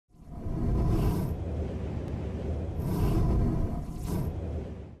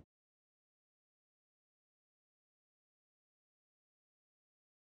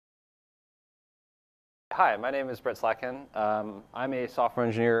Hi, my name is Brett Slatkin. I'm a software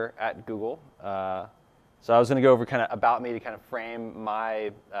engineer at Google. So I was going to go over kind of about me to kind of frame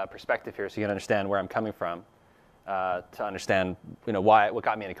my perspective here, so you can understand where I'm coming from, to understand what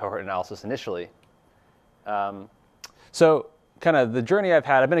got me into cohort analysis initially. So kind of the journey I've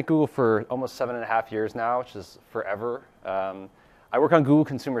had. I've been at Google for almost 7.5 years now, which is forever. I work on Google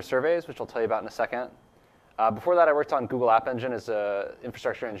Consumer Surveys, which I'll tell you about in a second. Before that, I worked on Google App Engine as an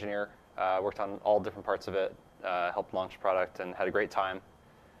infrastructure engineer. Worked on all different parts of it, helped launch product, and had a great time.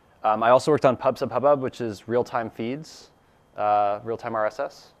 I also worked on PubSub, which is real-time feeds, real-time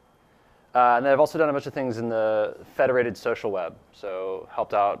RSS. And then I've also done a bunch of things in the federated social web. So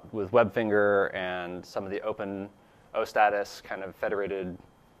helped out with WebFinger and some of the open OStatus kind of federated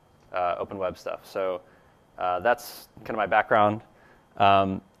open web stuff. So that's kind of my background.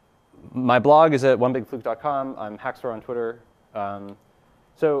 My blog is at onebigfluke.com. I'm Hackstore on Twitter.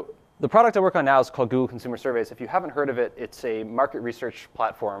 So the product I work on now is called Google Consumer Surveys. If you haven't heard of it, it's a market research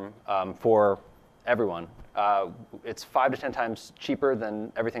platform for everyone. It's 5 to 10 times cheaper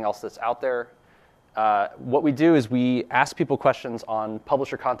than everything else that's out there. What we do is we ask people questions on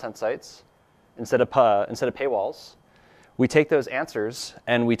publisher content sites instead of paywalls. We take those answers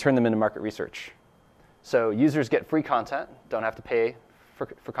and we turn them into market research. So users get free content, don't have to pay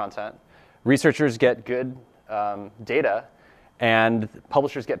for content. Researchers get good data, and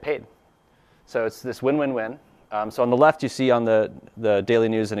publishers get paid. So it's this win-win-win. So on the left, you see on the daily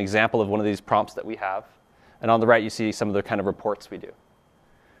news an example of one of these prompts that we have. And on the right, you see some of the kind of reports we do.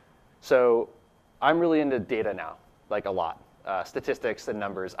 So I'm really into data now, like a lot. Statistics and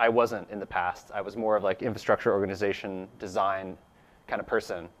numbers. I wasn't in the past. I was more of like infrastructure, organization, design kind of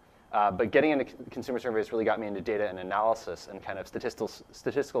person. But getting into consumer surveys really got me into data and analysis and kind of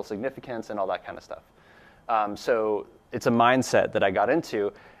statistical significance and all that kind of stuff. So it's a mindset that I got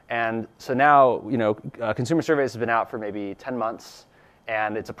into. And so now, consumer surveys have been out for maybe 10 months.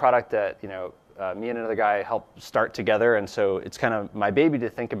 And it's a product that, me and another guy helped start together. And so it's kind of my baby to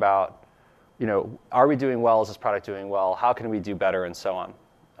think about, are we doing well? Is this product doing well? How can we do better? And so on.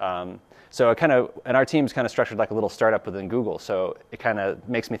 And our team's kind of structured like a little startup within Google. So it kind of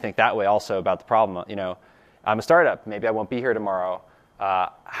makes me think that way also about the problem. I'm a startup. Maybe I won't be here tomorrow.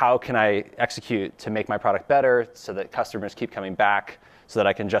 How can I execute to make my product better so that customers keep coming back, so that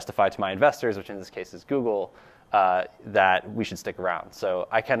I can justify to my investors, which in this case is Google, that we should stick around. So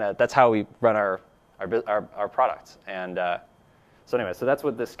that's how we run our product. And so anyway, so that's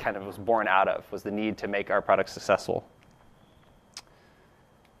what this kind of was born out of, was the need to make our product successful.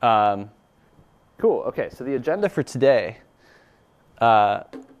 Cool. OK, so the agenda for today.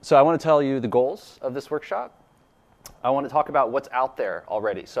 So I want to tell you the goals of this workshop. I want to talk about what's out there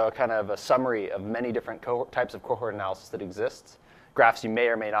already. So kind of a summary of many different types of cohort analysis that exist. Graphs you may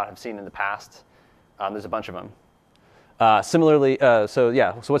or may not have seen in the past. There's a bunch of them. Similarly,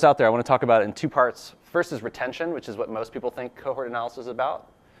 so what's out there? I want to talk about it in two parts. First is retention, which is what most people think cohort analysis is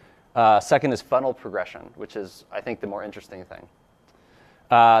about. Second is funnel progression, which is, I think, the more interesting thing.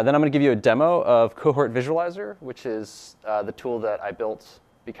 Then I'm going to give you a demo of Cohort Visualizer, which is the tool that I built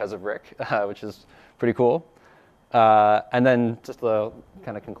because of Rick, which is pretty cool. And then just the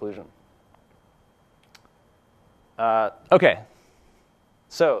kind of conclusion. OK,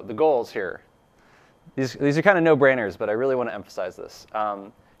 so the goals here. These are kind of no-brainers, but I really want to emphasize this.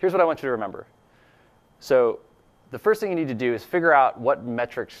 Here's what I want you to remember. So the first thing you need to do is figure out what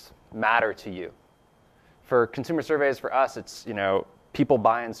metrics matter to you. For consumer surveys, for us, it's people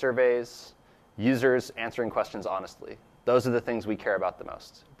buying surveys, users answering questions honestly. Those are the things we care about the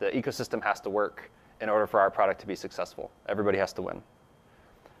most. The ecosystem has to work in order for our product to be successful. Everybody has to win.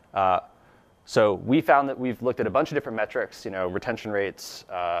 So we found that we've looked at a bunch of different metrics, retention rates,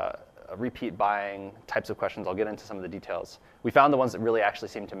 repeat buying, types of questions. I'll get into some of the details. We found the ones that really actually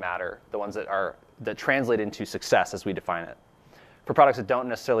seem to matter, the ones that translate into success as we define it. For products that don't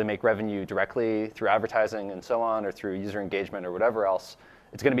necessarily make revenue directly through advertising and so on, or through user engagement or whatever else,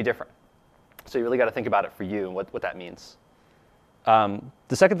 it's going to be different. So you really got to think about it for you and what that means.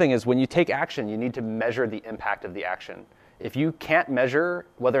 The second thing is when you take action, you need to measure the impact of the action. If you can't measure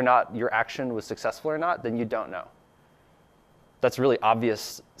whether or not your action was successful or not, then you don't know. That's a really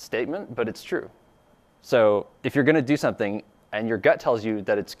obvious statement, but it's true. So if you're going to do something and your gut tells you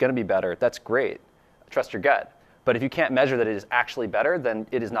that it's going to be better, that's great. Trust your gut. But if you can't measure that it is actually better, then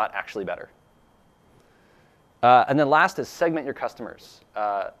it is not actually better. And then last is segment your customers.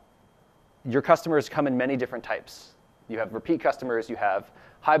 Your customers come in many different types. You have repeat customers, you have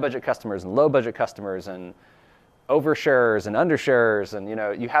high-budget customers and low-budget customers, and oversharers and undersharers, and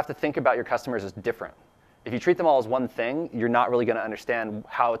you have to think about your customers as different. If you treat them all as one thing, you're not really going to understand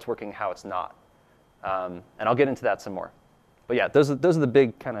how it's working, how it's not. And I'll get into that some more. But yeah, those are the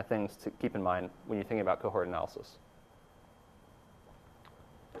big kind of things to keep in mind when you're thinking about cohort analysis.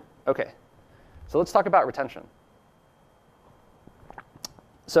 OK, so let's talk about retention.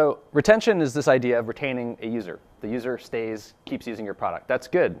 So retention is this idea of retaining a user. The user keeps using your product. That's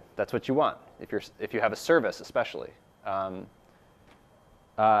good. That's what you want, if you have a service especially.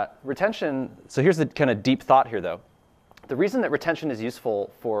 Retention, so here's the kind of deep thought here, though. The reason that retention is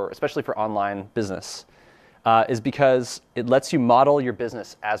useful, especially for online business, is because it lets you model your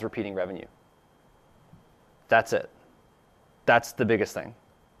business as repeating revenue. That's it. That's the biggest thing.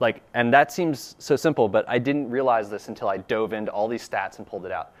 And that seems so simple, but I didn't realize this until I dove into all these stats and pulled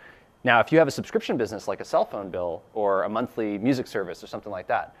it out. Now, if you have a subscription business like a cell phone bill or a monthly music service or something like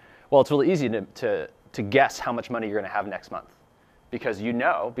that, well, it's really easy to guess how much money you're going to have next month because you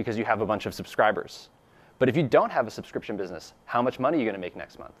have a bunch of subscribers. But if you don't have a subscription business, how much money are you going to make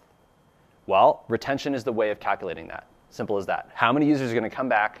next month? Well, retention is the way of calculating that. Simple as that. How many users are going to come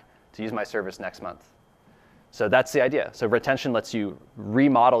back to use my service next month? So that's the idea. So retention lets you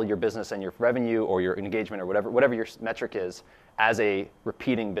remodel your business and your revenue or your engagement or whatever your metric is as a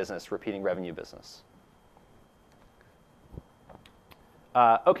repeating business, repeating revenue business.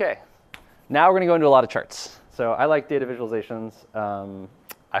 OK, now we're going to go into a lot of charts. So I like data visualizations.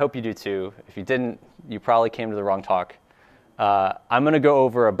 I hope you do too. If you didn't, you probably came to the wrong talk. I'm going to go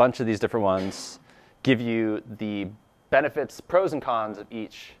over a bunch of these different ones, give you the benefits, pros and cons of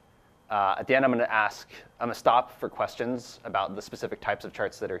each. At the end, I'm going to stop for questions about the specific types of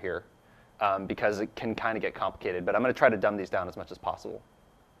charts that are here because it can kind of get complicated. But I'm going to try to dumb these down as much as possible.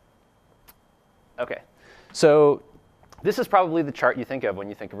 OK, so this is probably the chart you think of when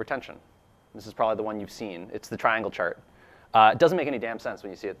you think of retention. This is probably the one you've seen. It's the triangle chart. It doesn't make any damn sense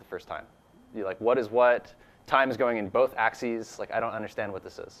when you see it the first time. You're like, what is what? Time is going in both axes. I don't understand what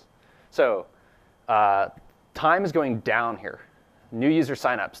this is. So time is going down here. New user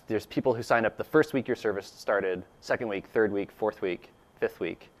signups, there's people who sign up the first week your service started, second week, third week, fourth week, fifth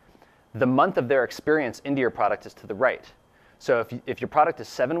week. The month of their experience into your product is to the right. So if your product is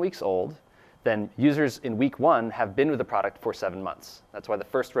 7 weeks old, then users in week 1 have been with the product for 7 months. That's why the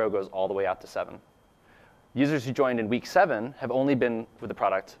first row goes all the way out to 7. Users who joined in week 7 have only been with the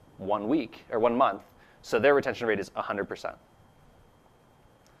product 1 week or 1 month, so their retention rate is 100%.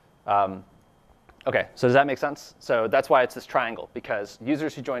 OK, so does that make sense? So that's why it's this triangle, because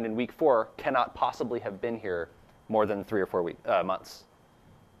users who joined in week 4 cannot possibly have been here more than 3 or 4 months.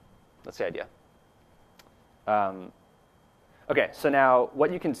 That's the idea. OK, so now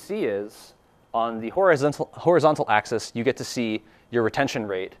what you can see is on the horizontal axis, you get to see your retention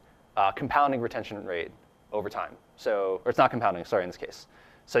rate, compounding retention rate over time. Or it's not compounding, sorry, in this case.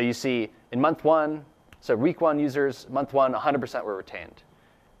 So you see in month 1, so week 1 users, month 1, 100% were retained.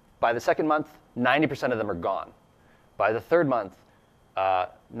 By the second month, 90% of them are gone. By the third month,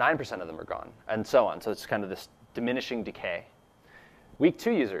 9% of them are gone, and so on. So it's kind of this diminishing decay. Week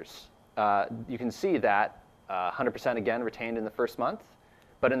 2 users, you can see that 100% again retained in the first month.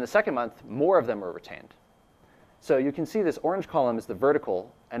 But in the second month, more of them were retained. So you can see this orange column is the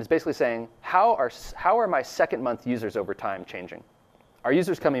vertical, and it's basically saying, how are my second month users over time changing? Are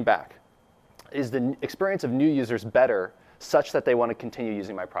users coming back? Is the experience of new users better such that they want to continue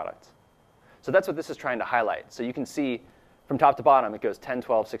using my product? So that's what this is trying to highlight. So you can see from top to bottom, it goes 10,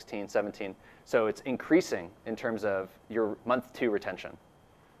 12, 16, 17. So it's increasing in terms of your month 2 retention,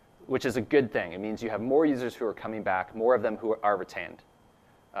 which is a good thing. It means you have more users who are coming back, more of them who are retained.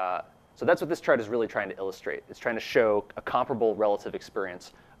 So that's what this chart is really trying to illustrate. It's trying to show a comparable relative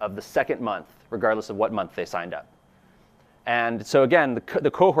experience of the second month, regardless of what month they signed up. And so again,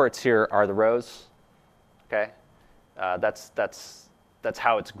 the cohorts here are the rows. Okay, that's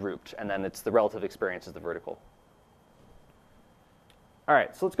how it's grouped. And then it's the relative experience is the vertical. All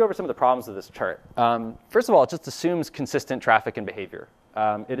right, so let's go over some of the problems of this chart. First of all, it just assumes consistent traffic and behavior.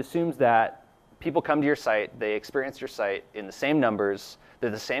 It assumes that people come to your site, they experience your site in the same numbers,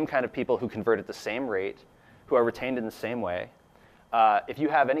 they're the same kind of people who convert at the same rate, who are retained in the same way. If you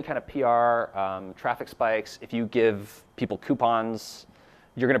have any kind of PR, traffic spikes, if you give people coupons,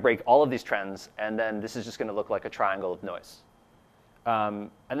 you're going to break all of these trends, and then this is just going to look like a triangle of noise. And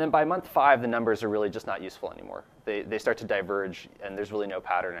then by month 5, the numbers are really just not useful anymore. They start to diverge, and there's really no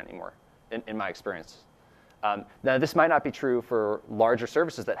pattern anymore, in my experience. Now, this might not be true for larger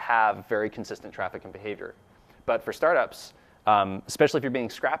services that have very consistent traffic and behavior. But for startups, especially if you're being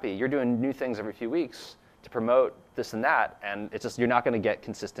scrappy, you're doing new things every few weeks to promote this and that, and it's just you're not going to get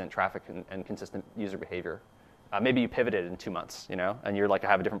consistent traffic and consistent user behavior. Maybe you pivoted in 2 months, and you're like, I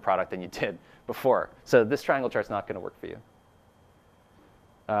have a different product than you did before. So this triangle chart's not going to work for you.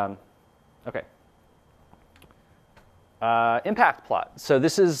 OK. Impact plot. So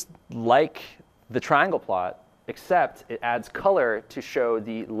this is like the triangle plot, except it adds color to show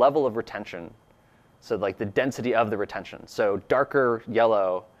the level of retention. So like the density of the retention. So darker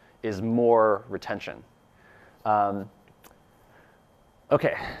yellow is more retention. OK,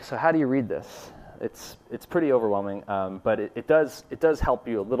 so how do you read this? It's pretty overwhelming, but it does help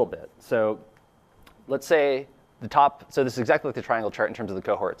you a little bit. So let's say the top, so this is exactly like the triangle chart in terms of the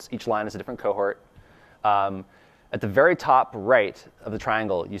cohorts. Each line is a different cohort. At the very top right of the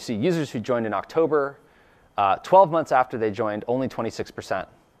triangle, you see users who joined in October. 12 months after they joined, only 26%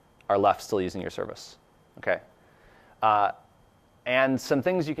 are left still using your service. Okay. And some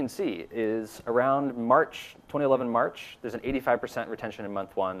things you can see is around March, 2011 March, there's an 85% retention in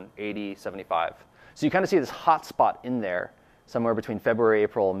month 1, 80, 75. So you kind of see this hot spot in there somewhere between February,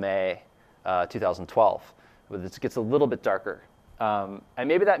 April, May 2012. It gets a little bit darker. And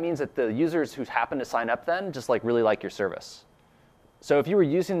maybe that means that the users who happen to sign up then just like really like your service. So if you were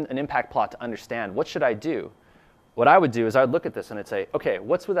using an impact plot to understand, what should I do? What I would do is I would look at this and I'd say, OK,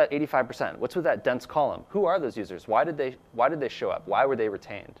 what's with that 85%? What's with that dense column? Who are those users? Why did they show up? Why were they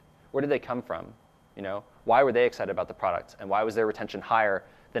retained? Where did they come from? You know, why were they excited about the product? And why was their retention higher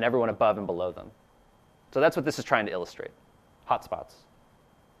than everyone above and below them? So that's what this is trying to illustrate, hotspots.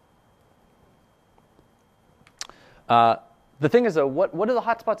 The thing is, though, what do the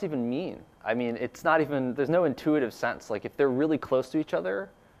hotspots even mean? I mean, it's not even, there's no intuitive sense. Like, if they're really close to each other,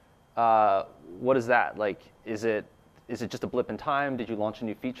 what is that? Like, is it just a blip in time? Did you launch a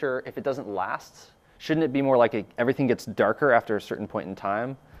new feature? If it doesn't last, shouldn't it be more like everything gets darker after a certain point in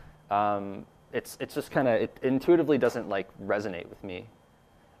time? It's just kind of, it intuitively doesn't like resonate with me.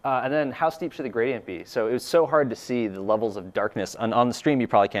 And then how steep should the gradient be? So it was so hard to see the levels of darkness. On the stream, you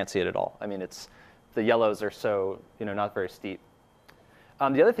probably can't see it at all. I mean, the yellows are so, not very steep.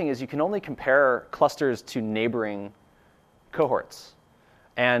 The other thing is you can only compare clusters to neighboring cohorts.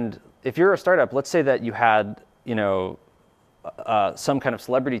 And if you're a startup, let's say that you had some kind of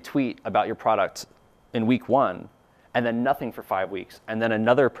celebrity tweet about your product in week 1, and then nothing for 5 weeks, and then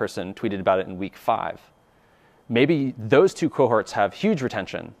another person tweeted about it in week 5. Maybe those two cohorts have huge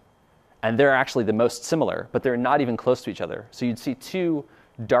retention, and they're actually the most similar, but they're not even close to each other. So you'd see two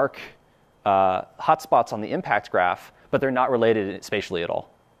dark hotspots on the impact graph, but they're not related spatially at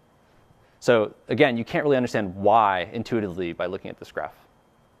all. So again, you can't really understand why intuitively by looking at this graph.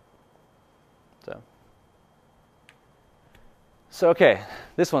 So OK,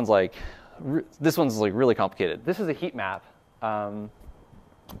 this one's like really complicated. This is a heat map. So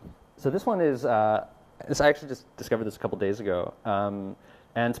this one is I actually just discovered this a couple days ago.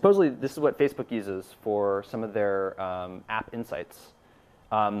 And supposedly this is what Facebook uses for some of their app insights.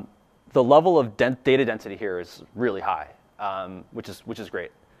 The level of data density here is really high, which is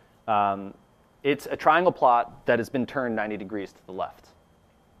great. It's a triangle plot that has been turned 90 degrees to the left.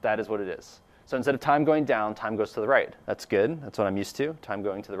 That is what it is. So instead of time going down, time goes to the right. That's good. That's what I'm used to, time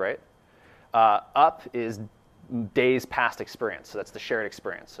going to the right. Up is days past experience. So that's the shared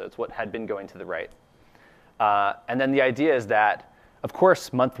experience. So it's what had been going to the right. And then the idea is that, of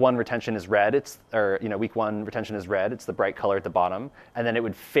course, month 1 retention is red. Week 1 retention is red. It's the bright color at the bottom. And then it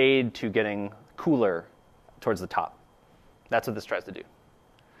would fade to getting cooler towards the top. That's what this tries to do.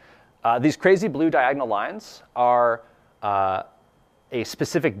 These crazy blue diagonal lines are a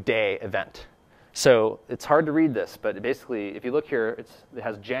specific day event. So it's hard to read this, but basically, if you look here, it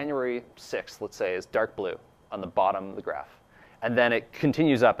has January 6th, let's say, is dark blue on the bottom of the graph. And then it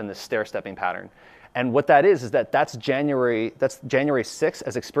continues up in this stair-stepping pattern. And what that is that's January 6th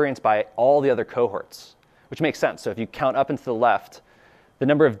as experienced by all the other cohorts, which makes sense. So if you count up and to the left, the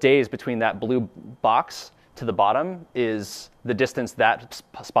number of days between that blue box to the bottom is the distance that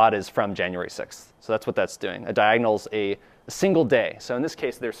spot is from January 6th. So that's what that's doing. A diagonal is a single day. So in this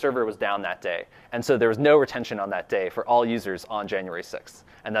case, their server was down that day. And so there was no retention on that day for all users on January 6th.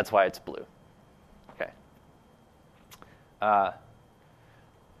 And that's why it's blue. OK.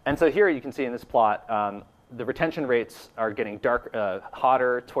 And so here you can see in this plot, the retention rates are getting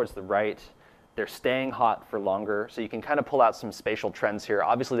hotter towards the right. They're staying hot for longer. So you can kind of pull out some spatial trends here.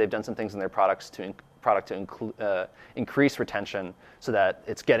 Obviously, they've done some things in their product to increase retention so that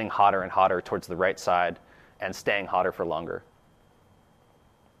it's getting hotter and hotter towards the right side and staying hotter for longer.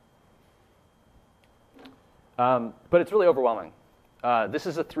 But it's really overwhelming. This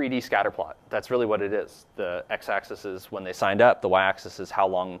is a 3D scatter plot. That's really what it is. The x-axis is when they signed up. The y-axis is how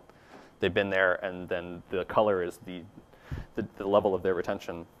long they've been there. And then the color is the level of their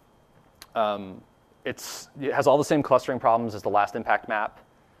retention. It has all the same clustering problems as the last impact map.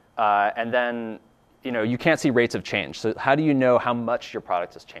 And then you can't see rates of change. So how do you know how much your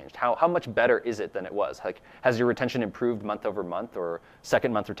product has changed? How much better is it than it was? Like, has your retention improved month over month, or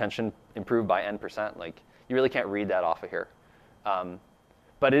second month retention improved by N%? Like, you really can't read that off of here.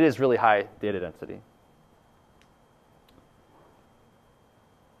 But it is really high data density.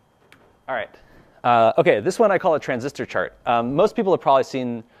 All right. OK, this one I call a transistor chart. Most people have probably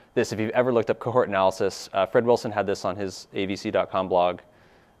seen this if you've ever looked up cohort analysis. Fred Wilson had this on his avc.com blog.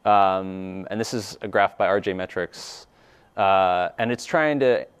 And this is a graph by RJ Metrics. And it's trying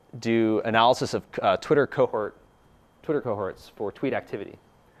to do analysis of Twitter cohorts for tweet activity.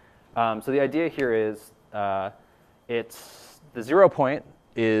 So the idea here is it's the 0 point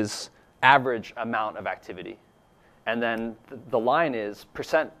is average amount of activity. And then the line is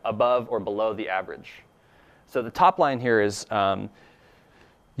 % above or below the average. So the top line here is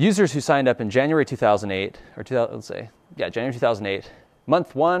users who signed up in January 2008, or January 2008.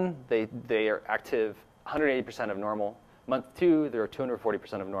 Month 1, they are active 180% of normal. Month 2, they're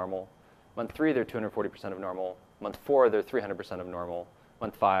 240% of normal. Month 3, they're 240% of normal. Month 4, they're 300% of normal.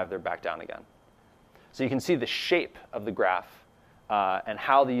 Month 5, they're back down again. So you can see the shape of the graph and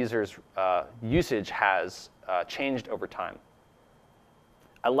how the user's usage has changed over time.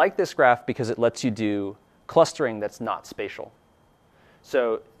 I like this graph because it lets you do clustering that's not spatial.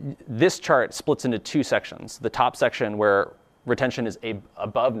 So this chart splits into 2 sections. The top section where retention is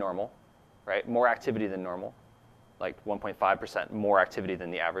above normal, right? More activity than normal, like 1.5% more activity than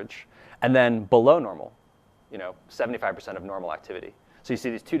the average. And then below normal, 75% of normal activity. So you see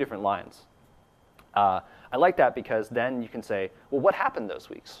these 2 different lines. I like that because then you can say, well, what happened those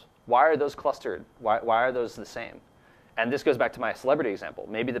weeks? Why are those clustered? Why are those the same? And this goes back to my celebrity example.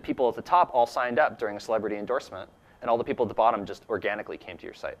 Maybe the people at the top all signed up during a celebrity endorsement, and all the people at the bottom just organically came to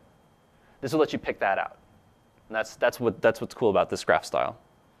your site. This will let you pick that out. And that's what's cool about this graph style.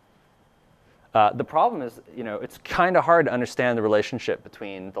 The problem is, it's kind of hard to understand the relationship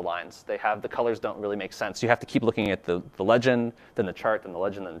between the lines. The colors don't really make sense. You have to keep looking at the legend, then the chart, then the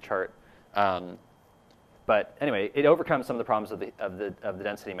legend, then the chart. But anyway, it overcomes some of the problems of the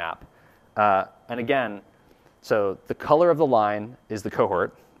density map. And again, so the color of the line is the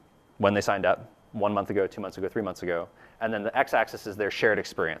cohort when they signed up 1 month ago, 2 months ago, 3 months ago. And then the x-axis is their shared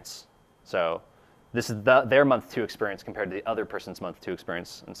experience. So this is their month 2 experience compared to the other person's month 2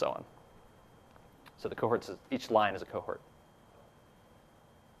 experience, and so on. So the cohorts, each line is a cohort.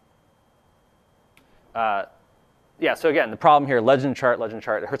 Yeah, so again, the problem here, legend chart.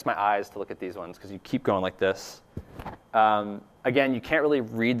 It hurts my eyes to look at these ones because you keep going like this. Again, you can't really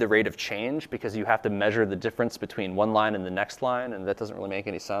read the rate of change because you have to measure the difference between one line and the next line, and that doesn't really make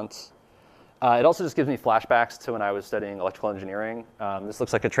any sense. It also just gives me flashbacks to when I was studying electrical engineering. This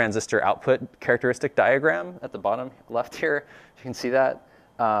looks like a transistor output characteristic diagram at the bottom left here. You can see that,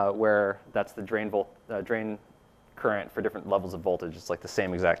 where that's the drain current for different levels of voltage. It's like the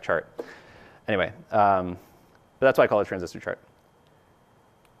same exact chart. Anyway, but that's why I call it a transistor chart.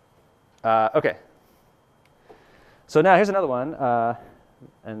 OK. So now here's another one.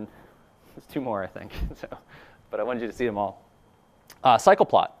 And there's 2 more, I think. But I wanted you to see them all. Cycle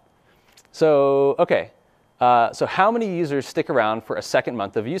plot. So OK, so how many users stick around for a second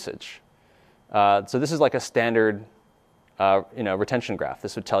month of usage? So this is like a standard retention graph.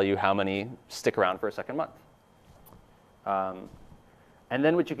 This would tell you how many stick around for a second month. And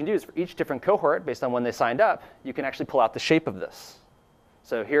then what you can do is for each different cohort, based on when they signed up, you can actually pull out the shape of this.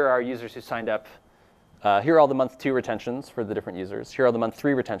 So here are users who signed up. Here are all the month 2 retentions for the different users. Here are the month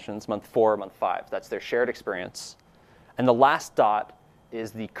 3 retentions, month 4, month 5. That's their shared experience. And the last dot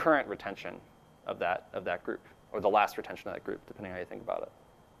is the current retention of that group, or the last retention of that group, depending on how you think about it.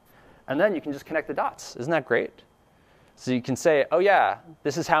 And then you can just connect the dots. Isn't that great? So you can say, oh yeah,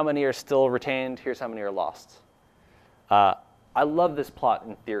 this is how many are still retained. Here's how many are lost. I love this plot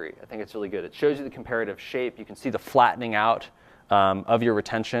in theory. I think it's really good. It shows you the comparative shape. You can see the flattening out of your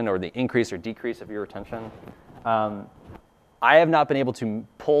retention, or the increase or decrease of your retention. I have not been able to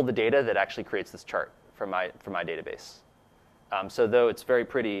pull the data that actually creates this chart from my database. So though it's very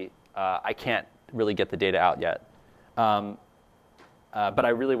pretty, I can't really get the data out yet. But I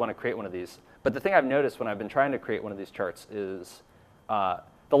really want to create one of these. But the thing I've noticed when I've been trying to create one of these charts is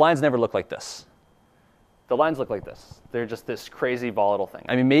the lines never look like this. The lines look like this. They're just this crazy volatile thing.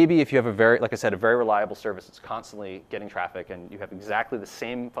 I mean, maybe if you have like I said, a very reliable service, it's constantly getting traffic, and you have exactly the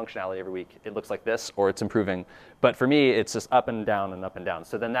same functionality every week, it looks like this, or it's improving. But for me, it's just up and down and up and down.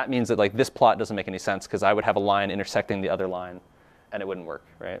 So then that means that like this plot doesn't make any sense, because I would have a line intersecting the other line, and it wouldn't work,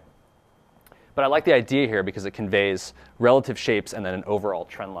 right? But I like the idea here because it conveys relative shapes and then an overall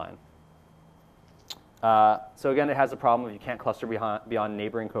trend line. So again, it has a problem if you can't cluster beyond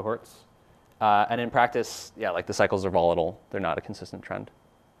neighboring cohorts. And in practice, yeah, like the cycles are volatile. They're not a consistent trend.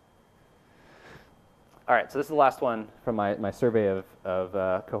 All right, so this is the last one from my survey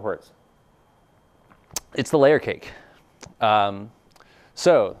of cohorts. It's the layer cake.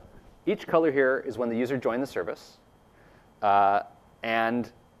 So each color here is when the user joined the service.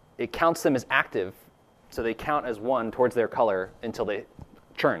 And it counts them as active. So they count as one towards their color until they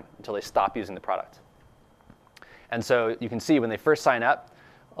churn, until they stop using the product. And so you can see when they first sign up,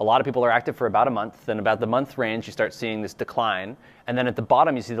 a lot of people are active for about a month. Then about the month range, you start seeing this decline. And then at the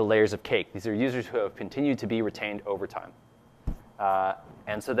bottom, you see the layers of cake. These are users who have continued to be retained over time.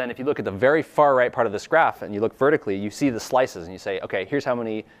 And so then if you look at the very far right part of this graph and you look vertically, you see the slices. And you say, OK, here's how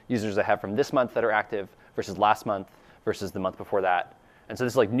many users I have from this month that are active versus last month versus the month before that. And so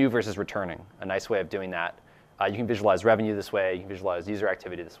this is like new versus returning, a nice way of doing that. You can visualize revenue this way. You can visualize user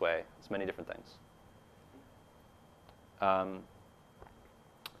activity this way. It's many different things.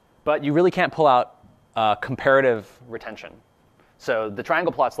 But you really can't pull out comparative retention. So the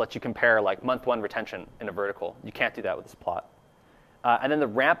triangle plots let you compare like month one retention in a vertical. You can't do that with this plot. And then the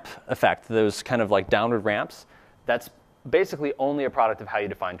ramp effect, those kind of like downward ramps, that's basically only a product of how you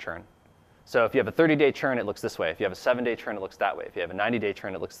define churn. So if you have a 30-day churn, it looks this way. If you have a 7-day churn, it looks that way. If you have a 90-day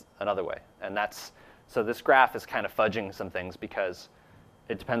churn, it looks another way. And so this graph is kind of fudging some things because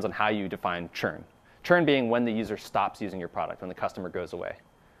it depends on how you define churn. Churn being when the user stops using your product, when the customer goes away.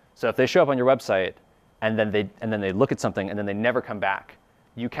 So if they show up on your website and then they look at something and then they never come back,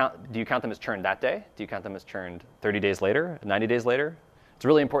 do you count them as churned that day? Do you count them as churned 30 days later, 90 days later? It's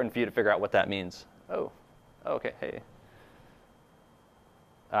really important for you to figure out what that means. Oh, OK, hey.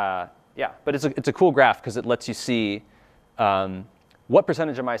 Yeah, but it's a cool graph because it lets you see what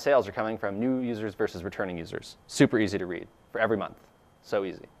percentage of my sales are coming from new users versus returning users. Super easy to read for every month. So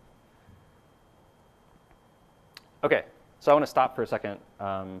easy. OK, so I want to stop for a second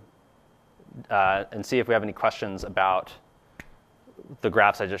and see if we have any questions about the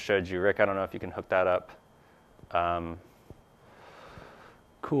graphs I just showed you. Rick, I don't know if you can hook that up.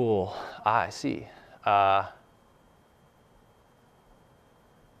 Cool. I see.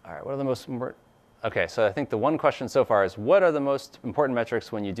 All right, what are the most important? OK, so I think the one question so far is, what are the most important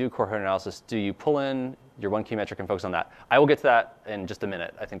metrics when you do cohort analysis? Do you pull in your one key metric and focus on that? I will get to that in just a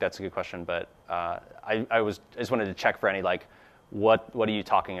minute. I think that's a good question. But I just wanted to check for any, like, what are you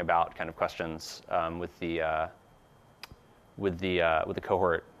talking about kind of questions with the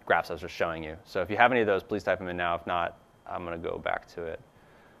cohort graphs I was just showing you. So if you have any of those, please type them in now. If not, I'm going to go back to it.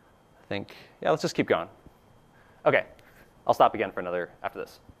 I think, yeah, let's just keep going. OK, I'll stop again for another after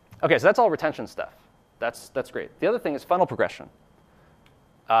this. OK, so that's all retention stuff. That's great. The other thing is funnel progression.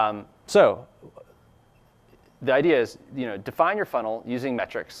 So the idea is, define your funnel using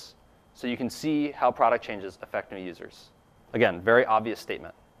metrics so you can see how product changes affect new users. Again, very obvious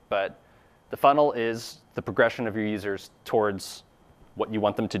statement. But the funnel is the progression of your users towards what you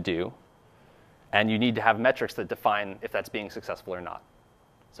want them to do. And you need to have metrics that define if that's being successful or not.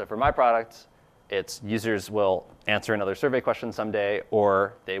 So for my product, it's users will answer another survey question someday,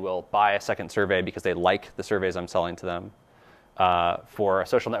 or they will buy a second survey because they like the surveys I'm selling to them. For a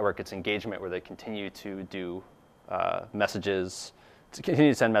social network, it's engagement, where they continue to do messages, to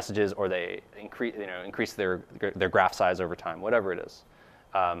continue to send messages, or they increase their graph size over time, whatever it is.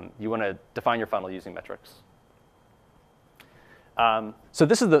 You want to define your funnel using metrics. So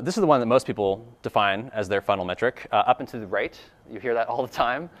this is the one that most people define as their funnel metric. Up and to the right, you hear that all the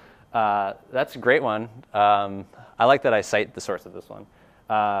time. That's a great one. I like that I cite the source of this one.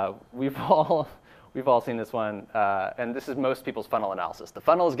 We've all seen this one, and this is most people's funnel analysis. The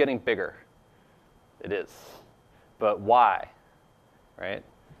funnel is getting bigger. It is, but why, right?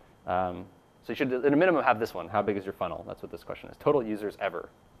 So you should, at a minimum, have this one. How big is your funnel? That's what this question is. Total users ever.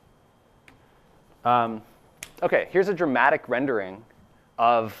 OK, here's a dramatic rendering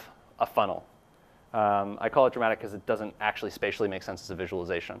of a funnel. I call it dramatic because it doesn't actually spatially make sense as a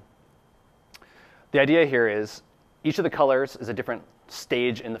visualization. The idea here is each of the colors is a different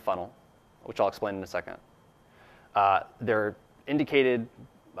stage in the funnel, which I'll explain in a second. They're indicated,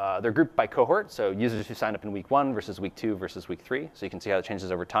 they're grouped by cohort, so users who signed up in week 1 versus week 2 versus week 3. So you can see how it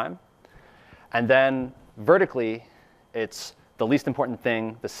changes over time. And then vertically, it's the least important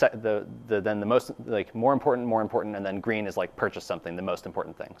thing, then the most, like, more important, and then green is like purchase something, the most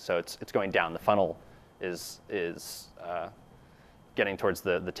important thing. So it's going down. The funnel is getting towards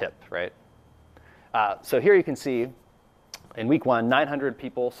the tip, right? So here you can see, in week 1, 900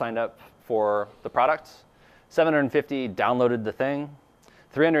 people signed up for the product. 750 downloaded the thing.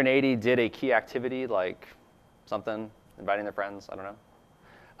 380 did a key activity like something, inviting their friends, I don't know.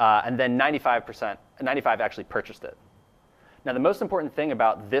 And then 95 actually purchased it. Now, the most important thing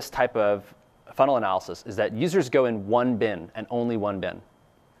about this type of funnel analysis is that users go in one bin and only one bin.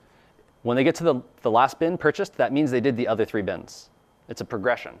 When they get to the last bin purchased, that means they did the other 3 bins. It's a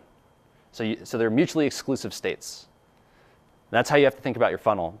progression. So they're mutually exclusive states. That's how you have to think about your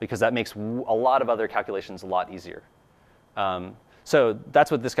funnel, because that makes a lot of other calculations a lot easier. So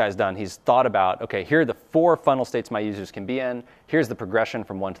that's what this guy's done. He's thought about, OK, here are the 4 funnel states my users can be in. Here's the progression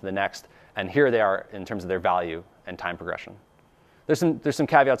from one to the next. And here they are in terms of their value and time progression. There's some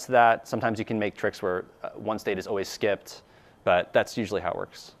caveats to that. Sometimes you can make tricks where one state is always skipped. But that's usually how it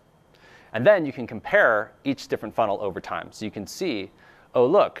works. And then you can compare each different funnel over time. So you can see, oh,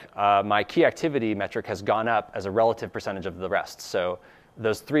 look, my key activity metric has gone up as a relative percentage of the rest. So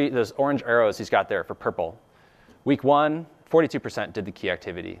those orange arrows he's got there for purple. Week 1, 42% did the key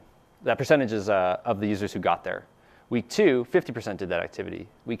activity. That percentage is of the users who got there. Week 2, 50% did that activity.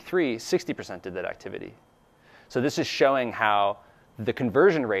 Week 3, 60% did that activity. So this is showing how the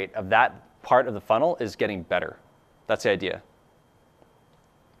conversion rate of that part of the funnel is getting better. That's the idea.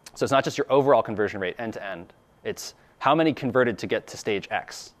 So it's not just your overall conversion rate end to end. It's how many converted to get to stage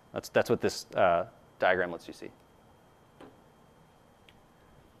X. That's what this diagram lets you see.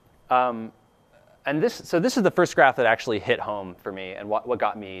 So this is the first graph that actually hit home for me and what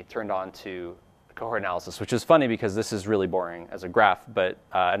got me turned on to cohort analysis, which is funny because this is really boring as a graph, but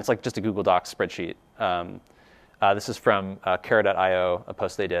and it's like just a Google Docs spreadsheet. This is from Cohort.io, a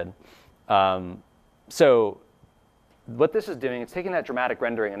post they did. So what this is doing, it's taking that dramatic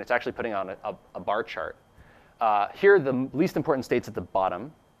rendering and it's actually putting on a bar chart. Here are the least important states at the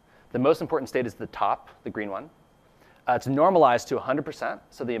bottom. The most important state is the top, the green one. It's normalized to 100%,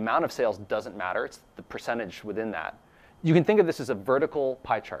 so the amount of sales doesn't matter. It's the percentage within that. You can think of this as a vertical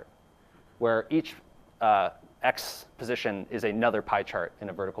pie chart, where each X position is another pie chart in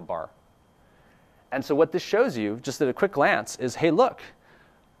a vertical bar. And so what this shows you, just at a quick glance, is, hey, look,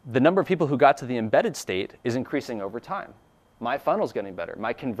 the number of people who got to the embedded state is increasing over time. My funnel's getting better.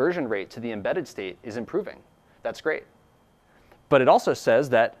 My conversion rate to the embedded state is improving. That's great. But it also says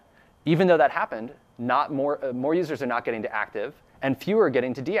that even though that happened, more users are not getting to active, and fewer are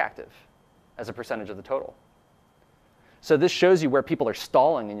getting to deactive as a percentage of the total. So this shows you where people are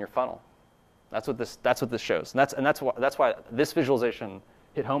stalling in your funnel. That's what this shows, and that's why this visualization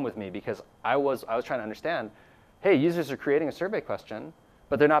hit home with me, because I was trying to understand, hey, users are creating a survey question,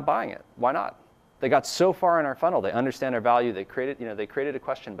 but they're not buying it. Why not? They got so far in our funnel, they understand our value, they created a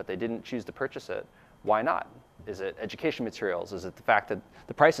question, but they didn't choose to purchase it. Why not? Is it education materials? Is it the fact that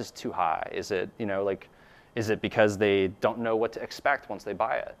the price is too high? Is it, is it because they don't know what to expect once they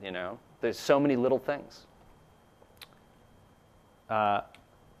buy it? There's so many little things.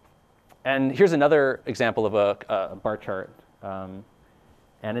 And here's another example of a bar chart.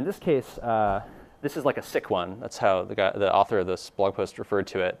 And in this case, this is like a sick one. That's how the author of this blog post referred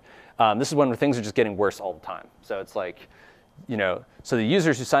to it. This is one where things are just getting worse all the time. So it's like, so the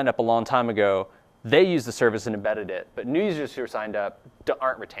users who signed up a long time ago, they used the service and embedded it, but new users who are signed up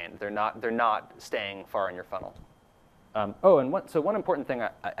aren't retained. They're not staying far in your funnel. So one important thing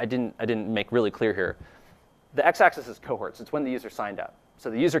I didn't make really clear here. The x-axis is cohorts. It's when the user signed up. So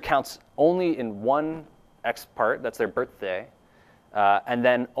the user counts only in one X part, that's their birthday, and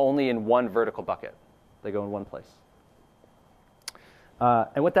then only in one vertical bucket. They go in one place.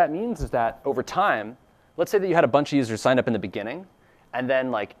 And what that means is that over time, let's say that you had a bunch of users signed up in the beginning, and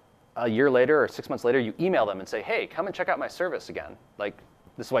then like a year later or 6 months later, you email them and say, hey, come and check out my service again. Like,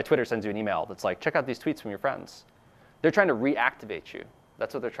 this is why Twitter sends you an email that's like, check out these tweets from your friends. They're trying to reactivate you.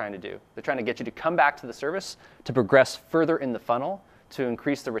 That's what they're trying to do. They're trying to get you to come back to the service to progress further in the funnel to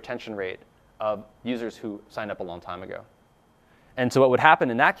increase the retention rate of users who signed up a long time ago. And so what would happen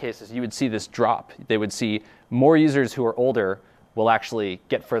in that case is you would see this drop. They would see more users who are older will actually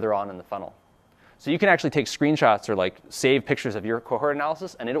get further on in the funnel. So you can actually take screenshots or like save pictures of your cohort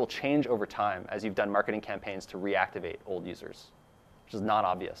analysis, and it will change over time as you've done marketing campaigns to reactivate old users, which is not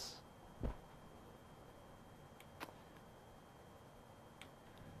obvious.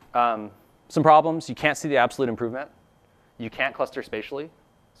 Some problems: you can't see the absolute improvement. You can't cluster spatially,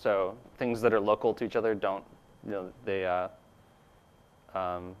 so things that are local to each other don't.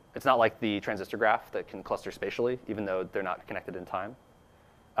 It's not like the transistor graph that can cluster spatially, even though they're not connected in time.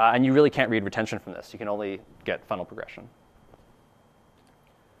 And you really can't read retention from this. You can only get funnel progression.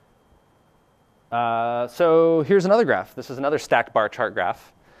 So here's another graph. This is another stacked bar chart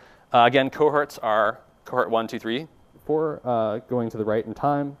graph. Again, cohorts are cohort 1, 2, 3, 4, going to the right in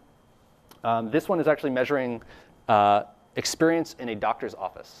time. This one is actually measuring experience in a doctor's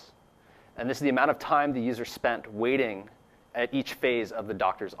office. And this is the amount of time the user spent waiting at each phase of the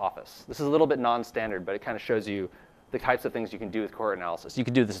doctor's office. This is a little bit non-standard, but it kind of shows you the types of things you can do with cohort analysis. You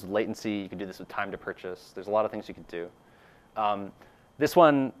can do this with latency. You can do this with time to purchase. There's a lot of things you can do. This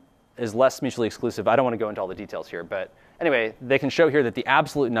one is less mutually exclusive. I don't want to go into all the details here. But anyway, they can show here that the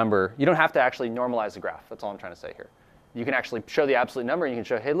absolute number, you don't have to actually normalize the graph. That's all I'm trying to say here. You can actually show the absolute number. And you can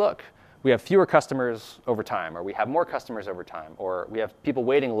show, hey, look, we have fewer customers over time, or we have more customers over time, or we have people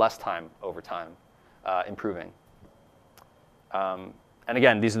waiting less time over time, improving. And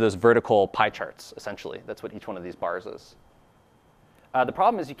again, these are those vertical pie charts, essentially. That's what each one of these bars is. The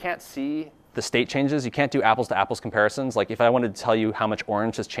problem is you can't see the state changes. You can't do apples-to-apples comparisons. Like if I wanted to tell you how much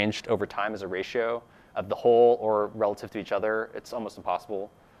orange has changed over time as a ratio of the whole or relative to each other, it's almost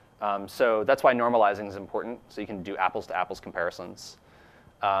impossible. So that's why normalizing is important, so you can do apples-to-apples comparisons.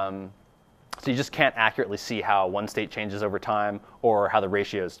 So you just can't accurately see how one state changes over time or how the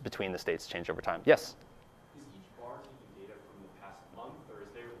ratios between the states change over time. Yes?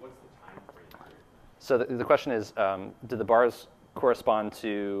 So the question is, do the bars correspond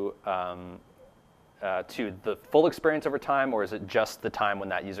to the full experience over time, or is it just the time when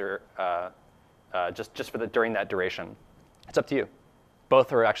that user, just for during that duration? It's up to you.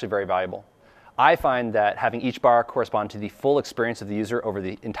 Both are actually very valuable. I find that having each bar correspond to the full experience of the user over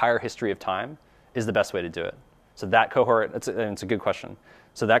the entire history of time is the best way to do it. So that cohort, it's a good question.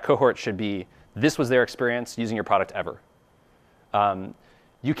 So that cohort should be, this was their experience using your product ever.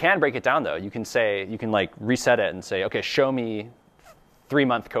 You can break it down, though. You can say, you can like reset it and say, OK, show me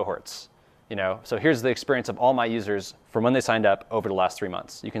 3-month cohorts. So here's the experience of all my users from when they signed up over the last 3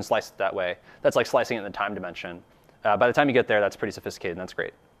 months. You can slice it that way. That's like slicing it in the time dimension. By the time you get there, that's pretty sophisticated, and that's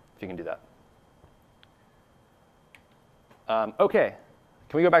great if you can do that. OK,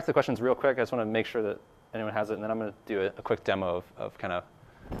 can we go back to the questions real quick? I just want to make sure that anyone has it, and then I'm going to do a quick demo of kind of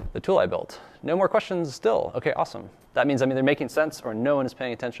the tool I built. No more questions still. OK, awesome. That means I'm either making sense or no one is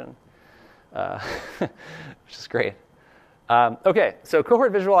paying attention, which is great. OK, so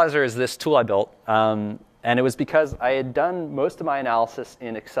Cohort Visualizer is this tool I built. And it was because I had done most of my analysis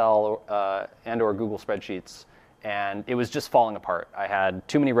in Excel and or Google spreadsheets. And it was just falling apart. I had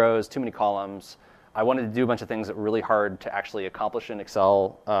too many rows, too many columns. I wanted to do a bunch of things that were really hard to actually accomplish in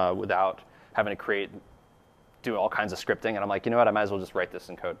Excel without having to do all kinds of scripting. And I'm like, you know what? I might as well just write this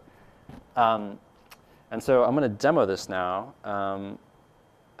in code. And so I'm going to demo this now.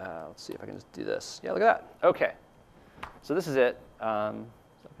 Let's see if I can just do this. Yeah, look at that. OK. So this is it. Is that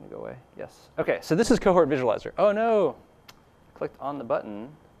going to go away? Yes. OK, so this is Cohort Visualizer. Oh, no. I clicked on the button,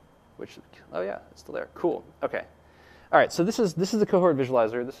 which, oh, yeah, it's still there. Cool. OK. All right, so this is the Cohort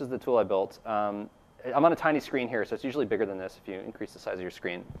Visualizer. This is the tool I built. I'm on a tiny screen here, so it's usually bigger than this if you increase the size of your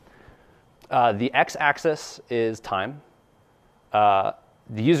screen. The x-axis is time. The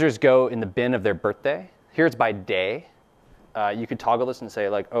users go in the bin of their birthday. Here it's by day. You could toggle this and say,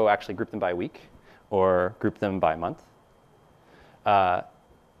 like, oh, actually group them by week or group them by month.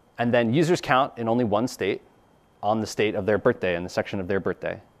 And then users count in only one state on the state of their birthday in the section of their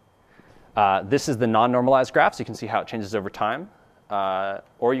birthday. This is the non-normalized graph, so you can see how it changes over time.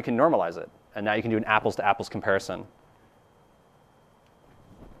 Or you can normalize it. And now you can do an apples-to-apples comparison.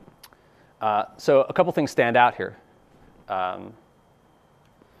 So a couple things stand out here.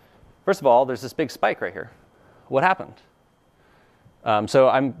 First of all, there's this big spike right here. What happened? So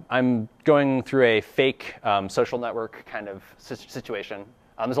I'm going through a fake social network kind of situation.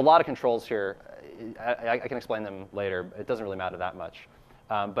 There's a lot of controls here. I can explain them later. It doesn't really matter that much.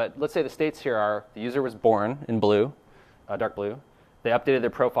 But let's say the states here are the user was born in blue, dark blue. They updated their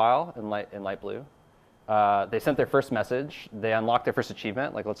profile in light blue. They sent their first message. They unlocked their first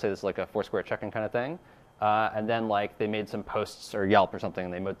achievement. Like let's say this is like a Foursquare check-in kind of thing. And then like they made some posts or Yelp or something.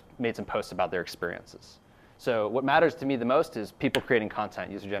 And they made some posts about their experiences. So what matters to me the most is people creating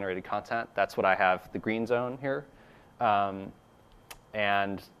content, user-generated content. That's what I have the green zone here.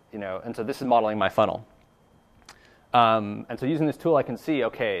 And so this is modeling my funnel. And so using this tool, I can see,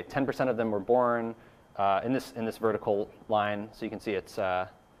 OK, 10% of them were born in this vertical line. So you can see it's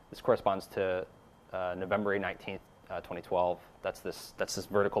this corresponds to November 19th, 2012. That's this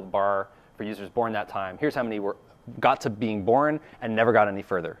vertical bar for users born that time. Here's how many got to being born and never got any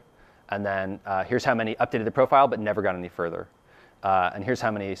further. And then here's how many updated the profile but never got any further. And here's how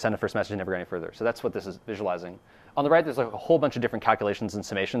many sent a first message and never got any further. So that's what this is visualizing. On the right, there's like a whole bunch of different calculations and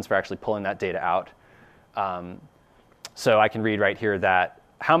summations for actually pulling that data out. So I can read right here that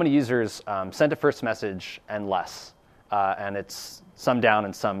how many users sent a first message and less. And it's some down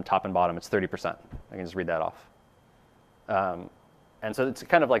and some top and bottom. It's 30%. I can just read that off. And so it's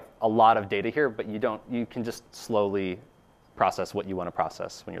kind of like a lot of data here, but you can just slowly process what you want to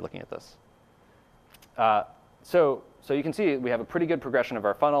process when you're looking at this. So so you can see we have a pretty good progression of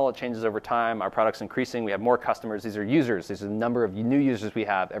our funnel. It changes over time. Our product's increasing. We have more customers. These are users. These are the number of new users we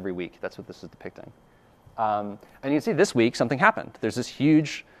have every week. That's what this is depicting. And you can see this week something happened. There's this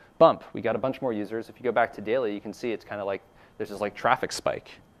huge bump. We got a bunch more users. If you go back to daily, you can see it's kind of like there's this like traffic spike.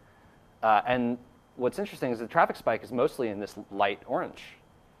 And what's interesting is the traffic spike is mostly in this light orange.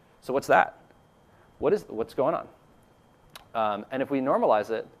 So what's that? What's going on? And if we normalize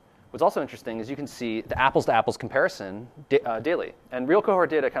it, what's also interesting is you can see the apples-to-apples comparison daily. And real cohort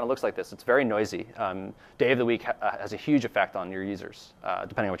data kind of looks like this. It's very noisy. Day of the week has a huge effect on your users,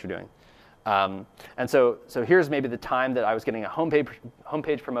 depending on what you're doing. And so here's maybe the time that I was getting a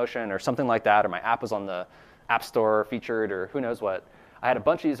homepage promotion or something like that, or my app was on the App Store featured, or who knows what. I had a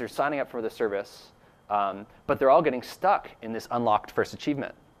bunch of users signing up for the service, but they're all getting stuck in this unlocked first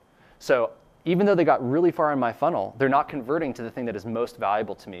achievement. So even though they got really far in my funnel, they're not converting to the thing that is most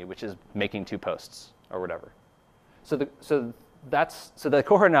valuable to me, which is making 2 posts or whatever. So the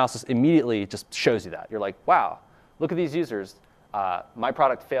cohort analysis immediately just shows you that. You're like, wow, look at these users. My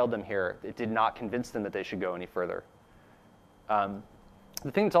product failed them here. It did not convince them that they should go any further.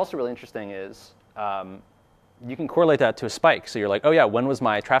 The thing that's also really interesting is you can correlate that to a spike. So you're like, oh yeah, when was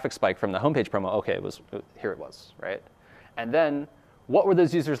my traffic spike from the homepage promo? OK, here it was, right? And then what were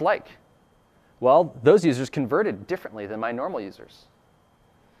those users like? Well, those users converted differently than my normal users.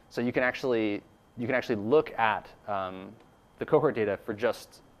 So you can actually look at the cohort data for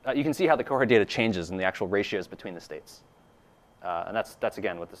just you can see how the cohort data changes in the actual ratios between the states. And that's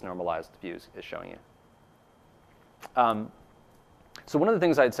again what this normalized view is showing you. So one of the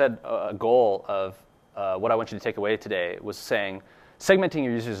things I'd said a goal of what I want you to take away today was saying segmenting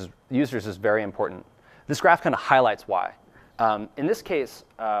your users is very important. This graph kind of highlights why. In this case,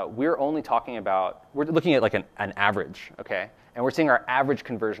 we're looking at like an average, okay? And we're seeing our average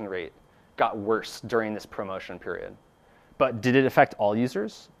conversion rate got worse during this promotion period. But did it affect all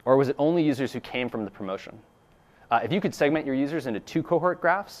users? Or was it only users who came from the promotion? If you could segment your users into 2 cohort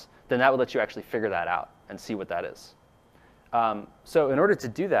graphs, then that would let you actually figure that out and see what that is. So in order to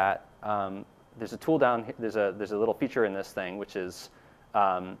do that, there's a tool down here. There's a little feature in this thing, which is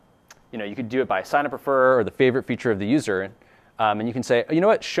you could do it by sign up refer or the favorite feature of the user. And you can say, you know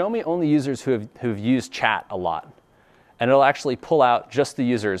what, show me only users who've used chat a lot. And it'll actually pull out just the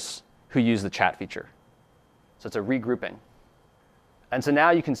users who use the chat feature. So it's a regrouping. And so now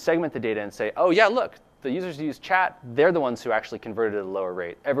you can segment the data and say, oh yeah, look, the users who use chat, they're the ones who actually converted at a lower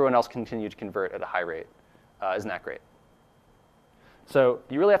rate. Everyone else continued to convert at a high rate. Isn't that great? So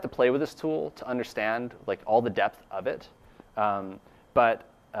you really have to play with this tool to understand like all the depth of it. But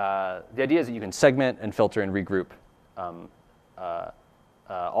the idea is that you can segment and filter and regroup all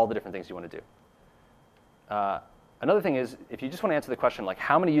the different things you want to do. Another thing is, if you just want to answer the question, like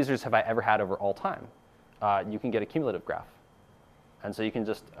how many users have I ever had over all time, you can get a cumulative graph. And so you can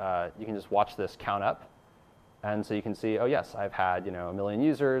just watch this count up. And so you can see, oh yes, I've had 1 million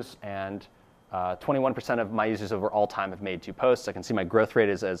users, and 21% of my users over all time have made 2 posts. I can see my growth rate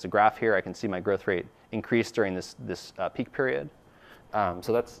as a graph here. I can see my growth rate increase during this peak period.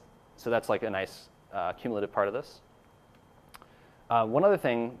 So that's like a nice cumulative part of this. One other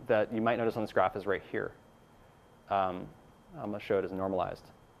thing that you might notice on this graph is right here. I'm going to show it as normalized.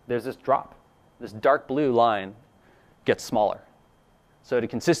 There's this drop. This dark blue line gets smaller. So it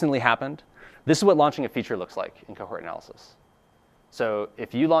consistently happened. This is what launching a feature looks like in cohort analysis. So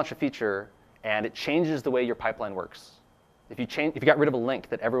if you launch a feature and it changes the way your pipeline works, if you got rid of a link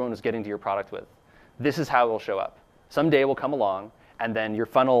that everyone was getting to your product with, this is how it will show up. Some day will come along, and then your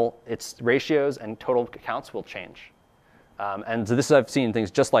funnel, its ratios and total accounts will change. And so I've seen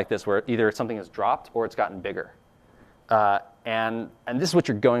things just like this, where either something has dropped or it's gotten bigger. And this is what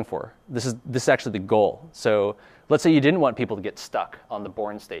you're going for. This is actually the goal. So let's say you didn't want people to get stuck on the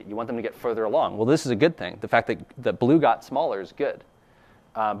born state. You want them to get further along. Well, this is a good thing. The fact that blue got smaller is good.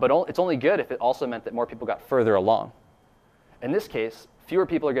 But it's only good if it also meant that more people got further along. In this case, fewer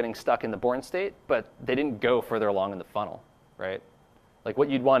people are getting stuck in the born state, but they didn't go further along in the funnel, right? Like what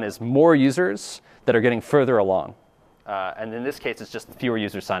you'd want is more users that are getting further along. And in this case, it's just fewer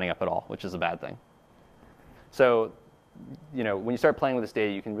users signing up at all, which is a bad thing. So when you start playing with this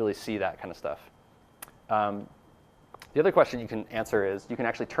data, you can really see that kind of stuff. The other question you can answer is you can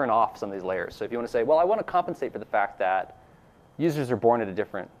actually turn off some of these layers. So if you want to say, well, I want to compensate for the fact that users are born at a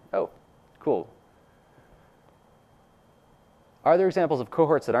different, oh, cool. Are there examples of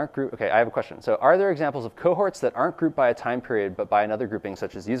cohorts that aren't grouped? OK, I have a question. So are there examples of cohorts that aren't grouped by a time period, but by another grouping,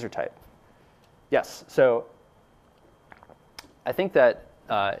 such as user type? Yes. So I think that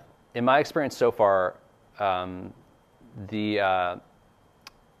in my experience so far, the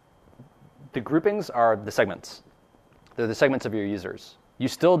groupings are the segments. They're the segments of your users. You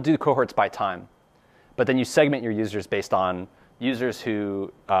still do cohorts by time, but then you segment your users based on users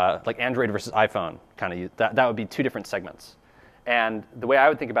who, like Android versus iPhone, kind of, that would be two different segments. And the way I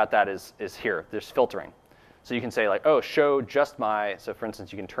would think about that is here. There's filtering. So you can say like, oh, show just my, so for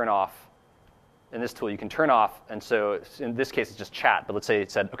instance, you can turn off, in this tool, you can turn off, and so in this case, it's just chat. But let's say it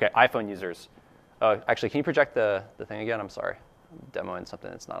said, OK, iPhone users. Actually, can you project the thing again? I'm sorry. I'm demoing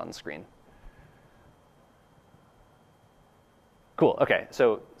something that's not on the screen. Cool. OK,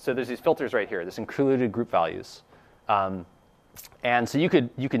 so there's these filters right here, this included group values. And so you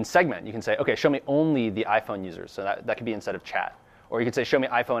can segment. You can say, OK, show me only the iPhone users. So that could be instead of chat. Or you could say, show me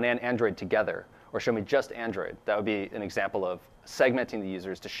iPhone and Android together. Or show me just Android. That would be an example of segmenting the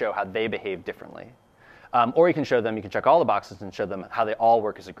users to show how they behave differently. Or you can show them, you can check all the boxes and show them how they all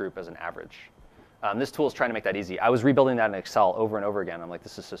work as a group as an average. This tool is trying to make that easy. I was rebuilding that in Excel over and over again. I'm like,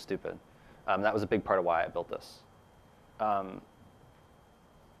 this is so stupid. That was a big part of why I built this.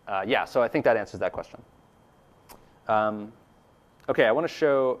 Yeah, so I think that answers that question. OK, I want to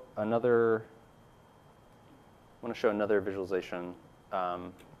show another visualization.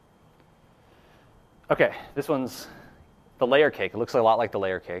 OK, this one's the layer cake. It looks a lot like the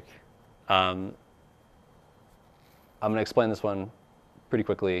layer cake. I'm going to explain this one pretty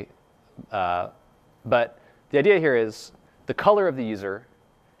quickly. But the idea here is the color of the user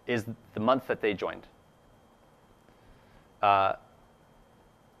is the month that they joined. And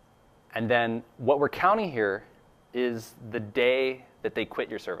then what we're counting here is the day that they quit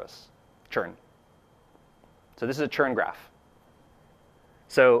your service, churn. So this is a churn graph.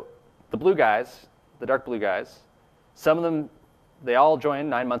 So the blue guys, the dark blue guys, some of them, they all joined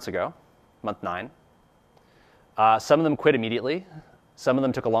 9 months ago, month 9. Some of them quit immediately. Some of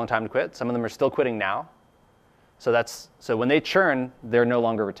them took a long time to quit. Some of them are still quitting now. So when they churn, they're no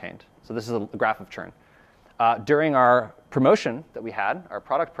longer retained. So this is a graph of churn. During our promotion that we had, our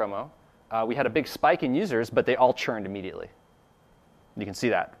product promo, we had a big spike in users, but they all churned immediately. You can see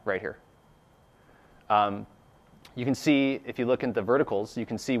that right here. You can see, if you look at the verticals, you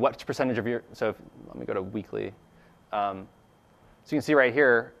can see what percentage of your, so let me go to weekly. So you can see right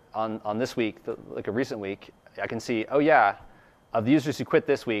here on this week, like a recent week, I can see, oh yeah, of the users who quit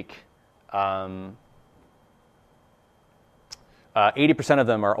this week, 80% of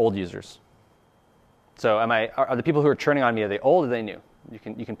them are old users. So are the people who are churning on me, are they old or are they new? You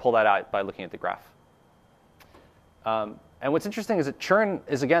can pull that out by looking at the graph. And what's interesting is that churn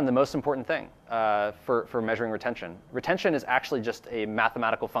is, again, the most important thing for measuring retention. Retention is actually just a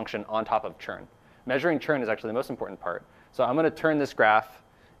mathematical function on top of churn. Measuring churn is actually the most important part. So I'm going to turn this graph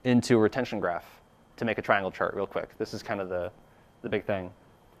into a retention graph to make a triangle chart real quick. This is kind of the big thing.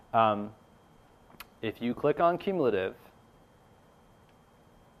 If you click on cumulative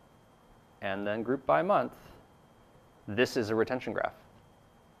and then group by month, this is a retention graph.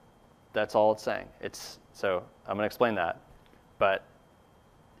 That's all it's saying. So I'm going to explain that. But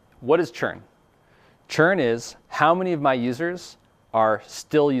what is churn? Churn is how many of my users are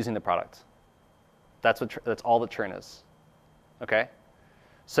still using the product. That's all that churn is. OK?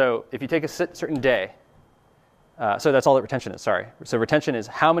 So if you take a certain day, so that's all that retention is, sorry. So retention is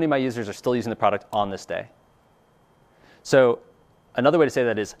how many of my users are still using the product on this day. So another way to say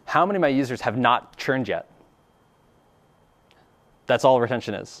that is how many of my users have not churned yet. That's all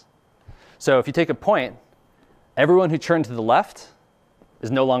retention is. So if you take a point, everyone who churned to the left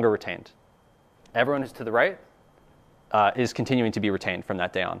is no longer retained. Everyone who's to the right is continuing to be retained from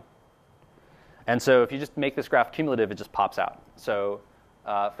that day on. And so if you just make this graph cumulative, it just pops out. So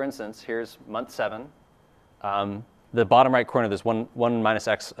for instance, here's month 7. The bottom right corner, there's 1 minus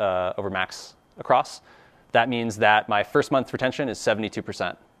x over max across. That means that my first month retention is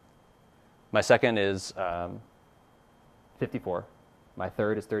 72%. My second is 54. My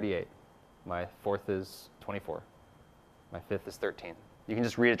third is 38. My fourth is 24. My fifth is 13. You can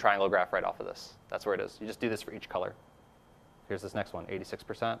just read a triangle graph right off of this. That's where it is. You just do this for each color. Here's this next one,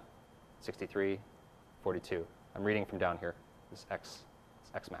 86%, 63, 42. I'm reading from down here. This x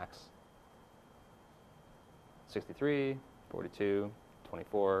max. 63, 42,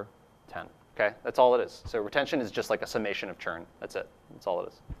 24, 10. OK, that's all it is. So retention is just like a summation of churn. That's it. That's all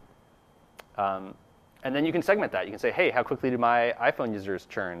it is. And then you can segment that. You can say, hey, how quickly do my iPhone users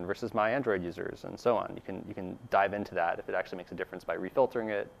churn versus my Android users, and so on. You can dive into that if it actually makes a difference by refiltering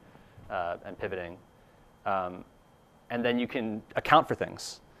it and pivoting. And then you can account for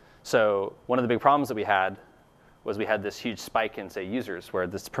things. So one of the big problems that we had was we had this huge spike in, say, users, where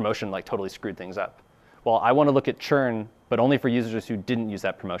this promotion like totally screwed things up. Well, I want to look at churn, but only for users who didn't use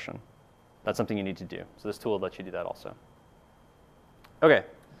that promotion. That's something you need to do. So this tool will let you do that also. OK,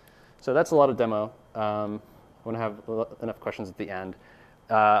 so that's a lot of demo. want to have enough questions at the end.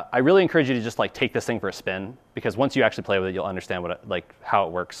 I really encourage you to just like take this thing for a spin, because once you actually play with it, you'll understand how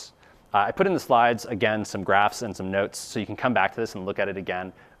it works. I put in the slides, again, some graphs and some notes, so you can come back to this and look at it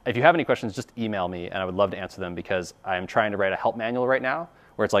again. If you have any questions, just email me, and I would love to answer them, because I'm trying to write a help manual right now,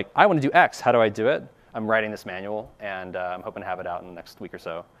 where it's like, I want to do X, how do I do it? I'm writing this manual, and I'm hoping to have it out in the next week or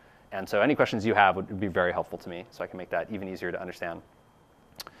so. And so any questions you have would be very helpful to me, so I can make that even easier to understand.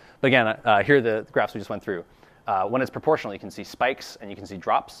 But again, here are the graphs we just went through. When it's proportional, you can see spikes and you can see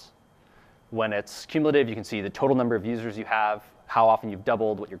drops. When it's cumulative, you can see the total number of users you have, how often you've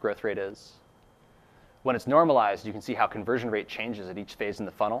doubled, what your growth rate is. When it's normalized, you can see how conversion rate changes at each phase in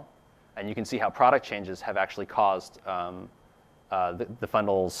the funnel. And you can see how product changes have actually caused the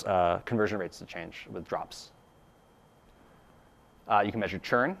funnel's conversion rates to change with drops. You can measure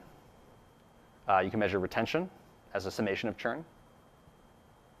churn. You can measure retention as a summation of churn.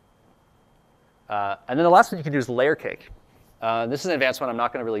 And then the last one you can do is layer cake. This is an advanced one. I'm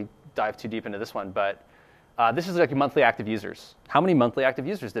not going to really dive too deep into this one, but this is like monthly active users. How many monthly active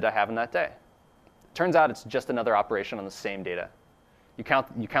users did I have in that day? Turns out it's just another operation on the same data. You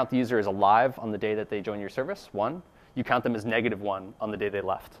count the user as alive on the day that they join your service, 1. You count them as -1 on the day they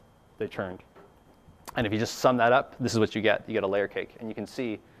left, they churned. And if you just sum that up, this is what you get. You get a layer cake. And you can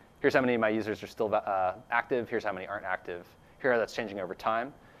see, here's how many of my users are still active. Here's how many aren't active. Here, that's changing over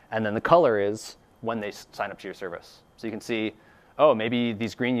time. And then the color is when they sign up to your service. So you can see, oh, maybe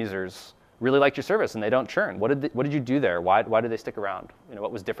these green users really liked your service and they don't churn. What did you do there? Why did they stick around?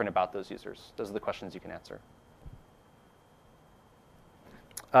 What was different about those users? Those are the questions you can answer.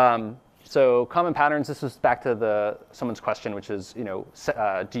 So common patterns, this is back to someone's question, which is,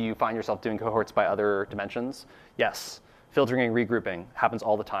 do you find yourself doing cohorts by other dimensions? Yes. Filtering and regrouping happens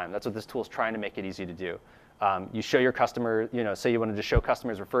all the time. That's what this tool is trying to make it easy to do. You show your customer, say you wanted to show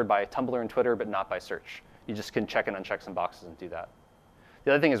customers referred by Tumblr and Twitter, but not by search. You just can check and uncheck some boxes and do that.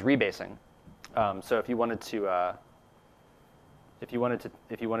 The other thing is rebasing. So if you wanted to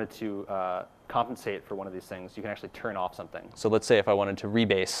compensate for one of these things, you can actually turn off something. So let's say if I wanted to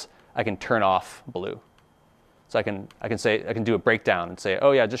rebase, I can turn off blue. So I can do a breakdown and say,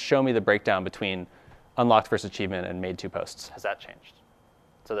 oh yeah, just show me the breakdown between unlocked first achievement and made 2 posts. Has that changed?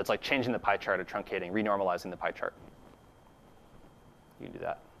 So that's like changing the pie chart or truncating, renormalizing the pie chart. You can do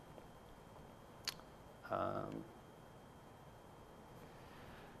that.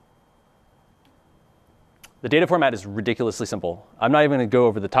 The data format is ridiculously simple. I'm not even going to go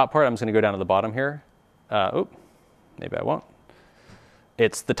over the top part. I'm just going to go down to the bottom here. Maybe I won't.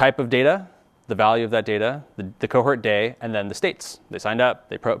 It's the type of data, the value of that data, the cohort day, and then the states. They signed up,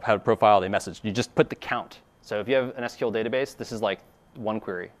 they had a profile, they messaged. You just put the count. So if you have an SQL database, this is like one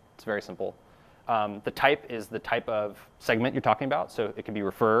query. It's very simple. The type is the type of segment you're talking about. So it could be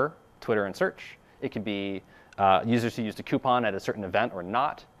refer, Twitter, and search. It could be users who used a coupon at a certain event or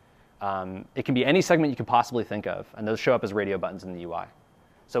not. It can be any segment you can possibly think of, and those show up as radio buttons in the UI.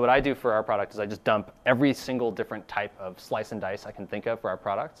 So what I do for our product is I just dump every single different type of slice and dice I can think of for our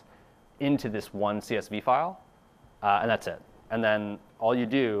product into this one CSV file, and that's it. And then all you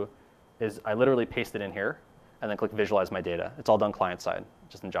do is I literally paste it in here, and then click Visualize My Data. It's all done client-side,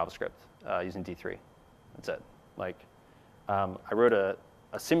 just in JavaScript, using D3. That's it. I wrote a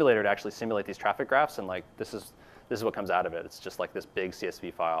simulator to actually simulate these traffic graphs, and this is what comes out of it. It's just like this big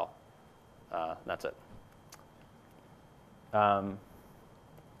CSV file. That's it.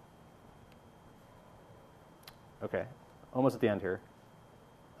 OK, almost at the end here.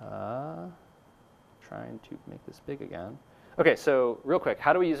 Trying to make this big again. OK, so real quick,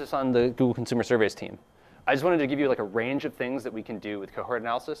 how do we use this on the Google Consumer Surveys team? I just wanted to give you a range of things that we can do with cohort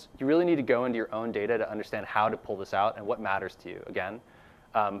analysis. You really need to go into your own data to understand how to pull this out and what matters to you, again.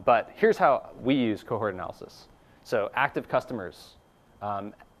 But here's how we use cohort analysis. So active customers,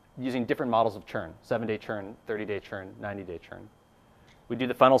 using different models of churn, 7-day churn, 30-day churn, 90-day churn. We do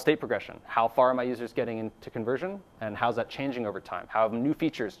the funnel state progression. How far are my users getting into conversion? And how's that changing over time? How have new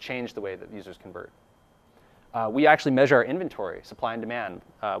features changed the way that users convert? We actually measure our inventory, supply and demand.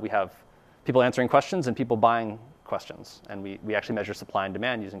 We have people answering questions and people buying questions. And we actually measure supply and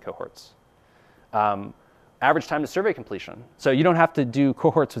demand using cohorts. Average time to survey completion. So you don't have to do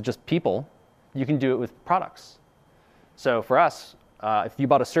cohorts with just people. You can do it with products. So for us, if you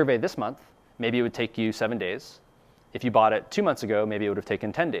bought a survey this month, maybe it would take you 7 days. If you bought it 2 months ago, maybe it would have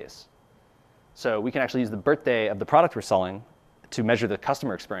taken 10 days. So we can actually use the birthday of the product we're selling to measure the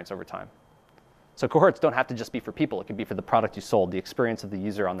customer experience over time. So cohorts don't have to just be for people. It could be for the product you sold, the experience of the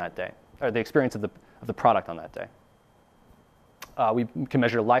user on that day, or the experience of the product on that day. We can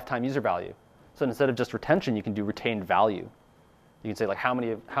measure lifetime user value. So instead of just retention, you can do retained value. You can say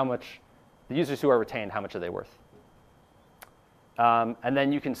how much the users who are retained, how much are they worth? And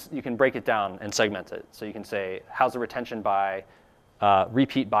then you can break it down and segment it. So you can say, how's the retention by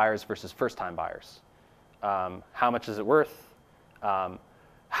repeat buyers versus first-time buyers? How much is it worth?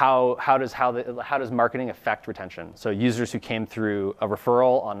 How does marketing affect retention? So users who came through a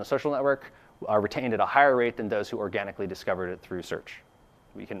referral on the social network are retained at a higher rate than those who organically discovered it through search.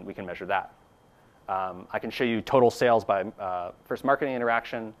 We can measure that. I can show you total sales by first marketing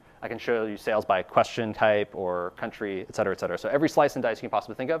interaction. I can show you sales by question type or country, et cetera, et cetera. So every slice and dice you can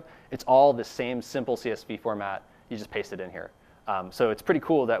possibly think of, it's all the same simple CSV format. You just paste it in here. So it's pretty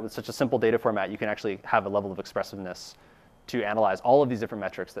cool that with such a simple data format, you can actually have a level of expressiveness to analyze all of these different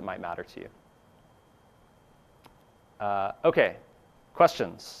metrics that might matter to you. OK,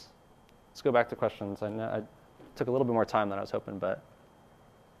 questions. Let's go back to questions. I know I took a little bit more time than I was hoping, but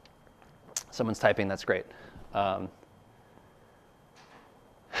someone's typing. That's great.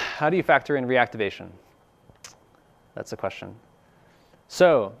 How do you factor in reactivation? That's the question.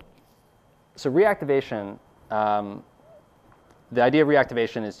 So reactivation, the idea of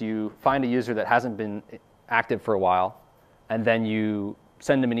reactivation is you find a user that hasn't been active for a while, and then you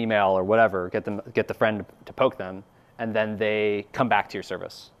send them an email or whatever, get the friend to poke them, and then they come back to your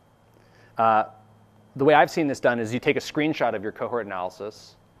service. The way I've seen this done is you take a screenshot of your cohort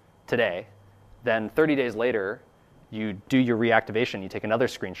analysis today, then 30 days later, you do your reactivation, you take another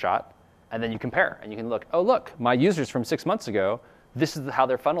screenshot, and then you compare. And you can look, oh, look, my users from 6 months ago, this is how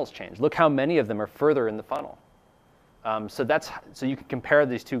their funnels changed. Look how many of them are further in the funnel. So you can compare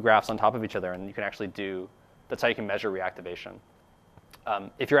these two graphs on top of each other, and you can actually that's how you can measure reactivation.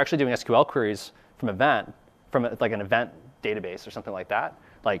 If you're actually doing SQL queries from like an event database or something like that,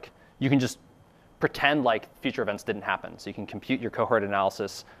 like you can just pretend like future events didn't happen. So you can compute your cohort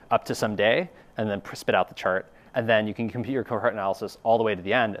analysis up to some day, and then spit out the chart. And then you can compute your cohort analysis all the way to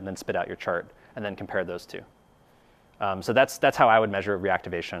the end, and then spit out your chart, and then compare those two. So that's how I would measure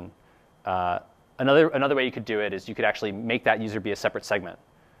reactivation. Another way you could do it is you could actually make that user be a separate segment.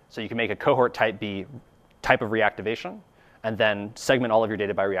 So you can make a cohort type be type of reactivation, and then segment all of your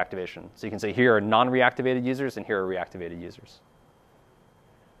data by reactivation. So you can say, here are non-reactivated users, and here are reactivated users.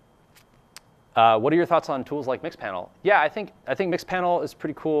 What are your thoughts on tools like Mixpanel? Yeah, I think Mixpanel is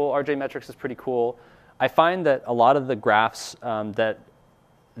pretty cool. RJ Metrics is pretty cool. I find that a lot of the graphs that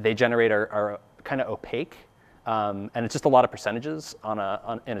they generate are kind of opaque, and it's just a lot of percentages in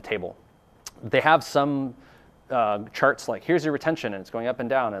a table. They have some charts like, here's your retention, and it's going up and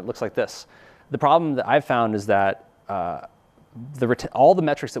down, and it looks like this. The problem that I've found is that all the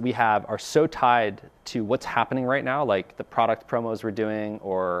metrics that we have are so tied to what's happening right now, like the product promos we're doing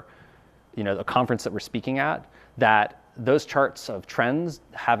or the conference that we're speaking at, that those charts of trends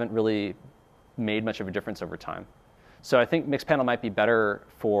haven't really made much of a difference over time. So I think Mixpanel might be better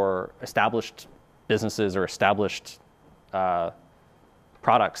for established businesses or established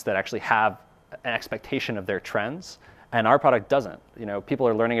products that actually have an expectation of their trends, and our product doesn't. People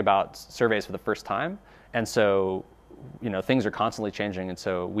are learning about surveys for the first time, and so things are constantly changing, and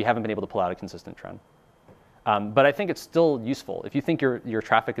so we haven't been able to pull out a consistent trend. But I think it's still useful. If you think your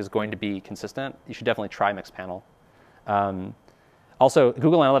traffic is going to be consistent, you should definitely try Mixpanel. Also,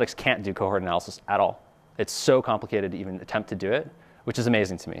 Google Analytics can't do cohort analysis at all. It's so complicated to even attempt to do it, which is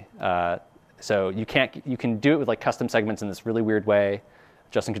amazing to me. So you can do it with like custom segments in this really weird way.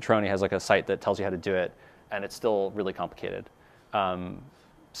 Justin Catroni has like a site that tells you how to do it, and it's still really complicated.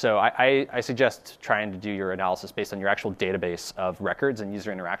 So I suggest trying to do your analysis based on your actual database of records and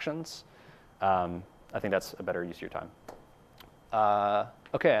user interactions. I think that's a better use of your time.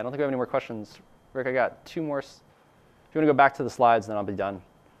 OK, I don't think we have any more questions. Rick, I got 2 more. If you want to go back to the slides, then I'll be done.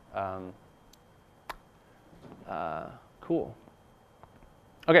 Cool.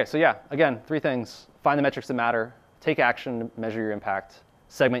 OK, so yeah, again, 3 things. Find the metrics that matter. Take action to measure your impact.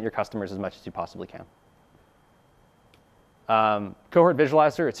 Segment your customers as much as you possibly can. Cohort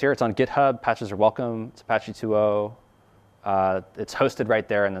Visualizer, it's here. It's on GitHub. Patches are welcome. It's Apache 2.0. It's hosted right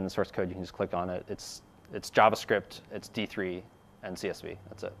there, and then the source code, you can just click on it. It's JavaScript, it's D3, and CSV.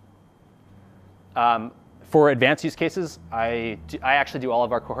 That's it. For advanced use cases, I actually do all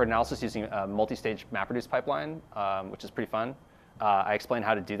of our cohort analysis using a multi-stage MapReduce pipeline, which is pretty fun. I explain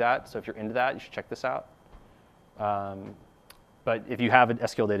how to do that, so if you're into that, you should check this out. But if you have an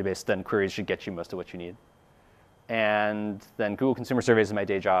SQL database, then queries should get you most of what you need. And then Google Consumer Surveys is my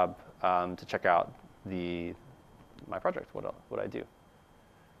day job to check out my project, what I do.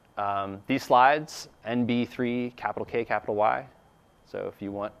 These slides, NB3, capital K, capital Y. So if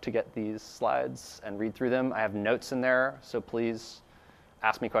you want to get these slides and read through them, I have notes in there. So please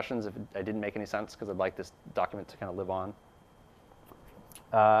ask me questions if I didn't make any sense, because I'd like this document to kind of live on.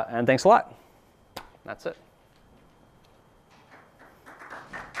 And thanks a lot. That's it.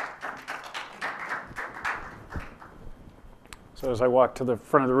 So as I walk to the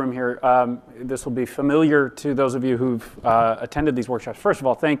front of the room here, this will be familiar to those of you who've attended these workshops. First of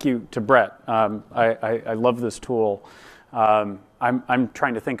all, thank you to Brett. I love this tool. I'm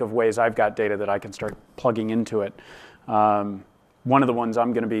trying to think of ways I've got data that I can start plugging into it. One of the ones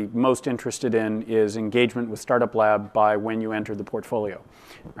I'm going to be most interested in is engagement with Startup Lab by when you enter the portfolio,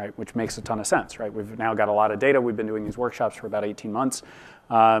 right? Which makes a ton of sense, right? We've now got a lot of data. We've been doing these workshops for about 18 months.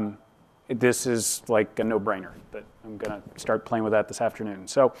 This is like a no-brainer, but I'm going to start playing with that this afternoon.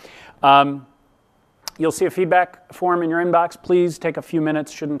 So you'll see a feedback form in your inbox. Please take a few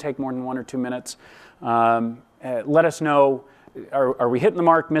minutes. Shouldn't take more than 1 or 2 minutes. Let us know, are we hitting the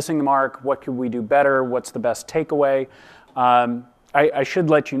mark, missing the mark? What could we do better? What's the best takeaway? I should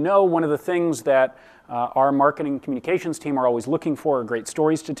let you know, one of the things that our marketing communications team are always looking for are great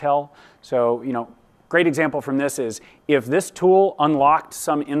stories to tell. So, great example from this is if this tool unlocked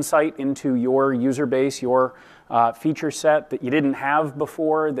some insight into your user base, your feature set that you didn't have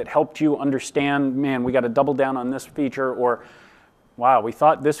before, that helped you understand, man, we got to double down on this feature, or wow, we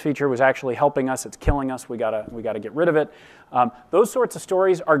thought this feature was actually helping us, it's killing us, we gotta get rid of it. Those sorts of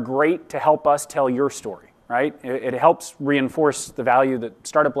stories are great to help us tell your story. Right? It helps reinforce the value that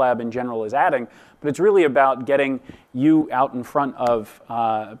Startup Lab in general is adding, but it's really about getting you out in front of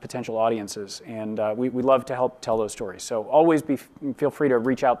potential audiences, and we love to help tell those stories. So always feel free to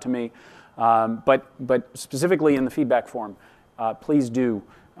reach out to me, but specifically in the feedback form, please do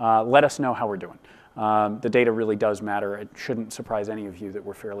let us know how we're doing. The data really does matter. It shouldn't surprise any of you that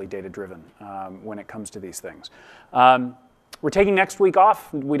we're fairly data-driven when it comes to these things. We're taking next week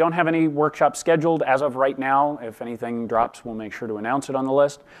off. We don't have any workshops scheduled as of right now. If anything drops, we'll make sure to announce it on the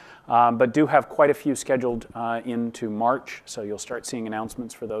list. But do have quite a few scheduled into March, so you'll start seeing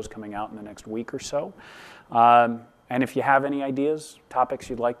announcements for those coming out in the next week or so. And if you have any ideas, topics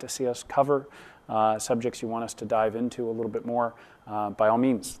you'd like to see us cover, subjects you want us to dive into a little bit more, by all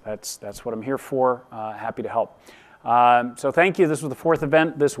means, that's what I'm here for. Happy to help. So thank you. This was the 4th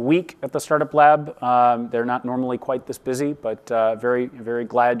event this week at the Startup Lab. They're not normally quite this busy, but very, very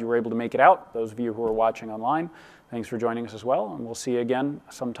glad you were able to make it out. Those of you who are watching online, thanks for joining us as well, and we'll see you again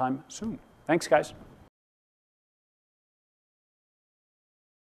sometime soon. Thanks, guys.